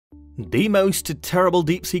The most terrible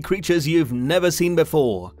deep-sea creatures you've never seen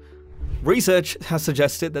before. Research has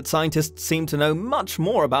suggested that scientists seem to know much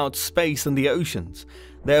more about space than the oceans.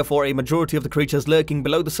 Therefore, a majority of the creatures lurking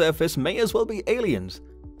below the surface may as well be aliens.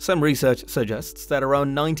 Some research suggests that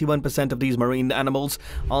around 91% of these marine animals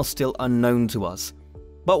are still unknown to us.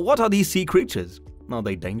 But what are these sea creatures? Are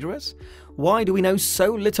they dangerous? Why do we know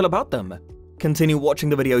so little about them? Continue watching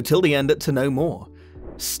the video till the end to know more.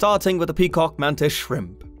 Starting with the peacock mantis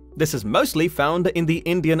shrimp. This is mostly found in the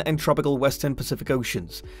Indian and tropical Western Pacific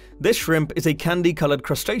Oceans. This shrimp is a candy-colored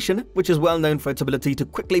crustacean which is well known for its ability to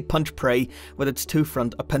quickly punch prey with its two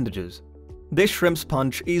front appendages. This shrimp's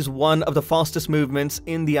punch is one of the fastest movements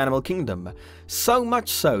in the animal kingdom, so much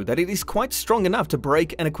so that it is quite strong enough to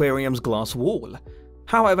break an aquarium's glass wall.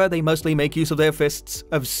 However, they mostly make use of their fists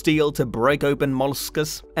of steel to break open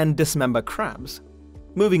mollusks and dismember crabs.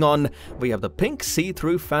 Moving on, we have the pink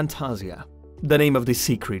see-through fantasia. The name of this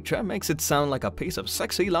sea creature makes it sound like a piece of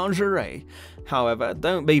sexy lingerie. However,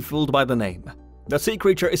 don't be fooled by the name. The sea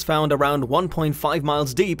creature is found around 1.5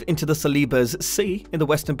 miles deep into the Celebes Sea in the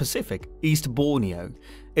Western Pacific, East Borneo.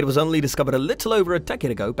 It was only discovered a little over a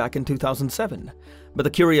decade ago, back in 2007. But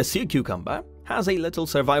the curious sea cucumber has a little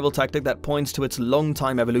survival tactic that points to its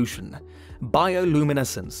long-time evolution: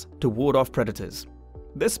 bioluminescence, to ward off predators.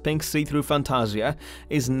 This pink see-through fantasia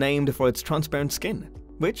is named for its transparent skin,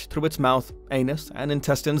 which through its mouth, anus, and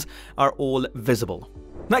intestines are all visible.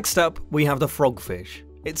 Next up, we have the frogfish.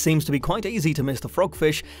 It seems to be quite easy to miss the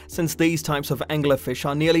frogfish, since these types of anglerfish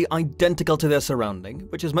are nearly identical to their surrounding,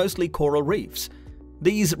 which is mostly coral reefs.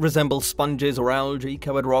 These resemble sponges or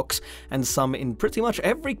algae-covered rocks, and some in pretty much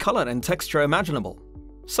every color and texture imaginable.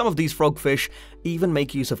 Some of these frogfish even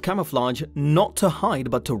make use of camouflage, not to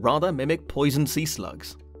hide but to rather mimic poison sea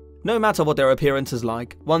slugs. No matter what their appearance is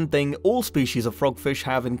like, one thing all species of frogfish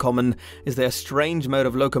have in common is their strange mode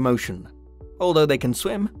of locomotion. Although they can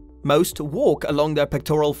swim, most walk along their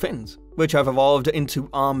pectoral fins, which have evolved into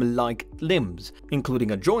arm-like limbs,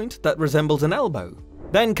 including a joint that resembles an elbow.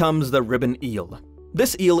 Then comes the ribbon eel.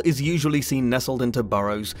 This eel is usually seen nestled into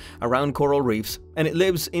burrows around coral reefs, and it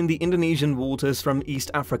lives in the Indonesian waters from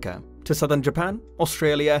East Africa to southern Japan,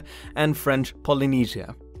 Australia, and French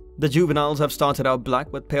Polynesia. The juveniles have started out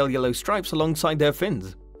black with pale yellow stripes alongside their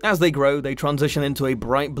fins. As they grow, they transition into a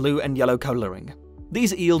bright blue and yellow coloring.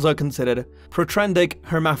 These eels are considered protrendic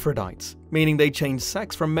hermaphrodites, meaning they change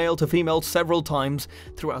sex from male to female several times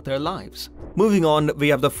throughout their lives. Moving on, we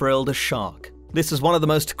have the frilled shark. This is one of the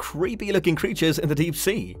most creepy-looking creatures in the deep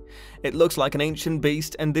sea. It looks like an ancient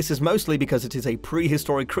beast, and this is mostly because it is a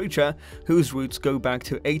prehistoric creature whose roots go back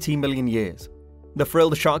to 80 million years. The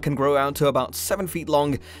frilled shark can grow out to about 7 feet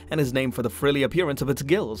long and is named for the frilly appearance of its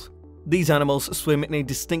gills. These animals swim in a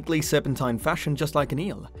distinctly serpentine fashion, just like an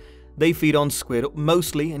eel. They feed on squid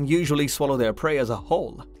mostly and usually swallow their prey as a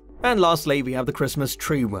whole. And lastly, we have the Christmas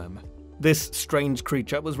tree worm. This strange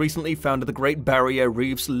creature was recently found at the Great Barrier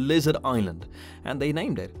Reef's Lizard Island, and they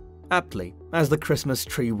named it, aptly, as the Christmas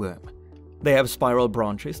tree worm. They have spiral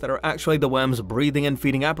branches that are actually the worm's breathing and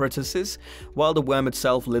feeding apparatuses, while the worm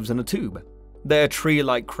itself lives in a tube. Their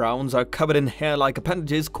tree-like crowns are covered in hair-like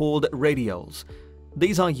appendages called radioles.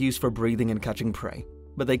 These are used for breathing and catching prey,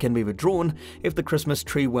 but they can be withdrawn if the Christmas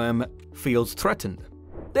tree worm feels threatened.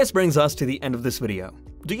 This brings us to the end of this video.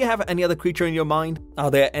 Do you have any other creature in your mind?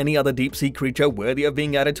 Are there any other deep-sea creature worthy of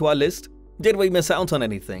being added to our list? Did we miss out on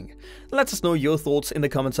anything? Let us know your thoughts in the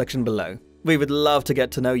comment section below. We would love to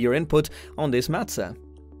get to know your input on this matter.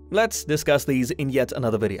 Let's discuss these in yet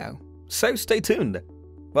another video, so stay tuned.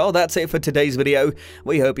 Well, that's it for today's video.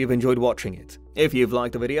 We hope you've enjoyed watching it. If you've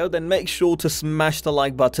liked the video, then make sure to smash the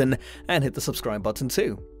like button and hit the subscribe button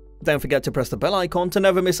too. Don't forget to press the bell icon to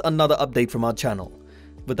never miss another update from our channel.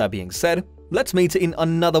 With that being said, let's meet in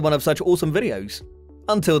another one of such awesome videos.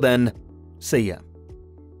 Until then, see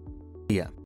ya.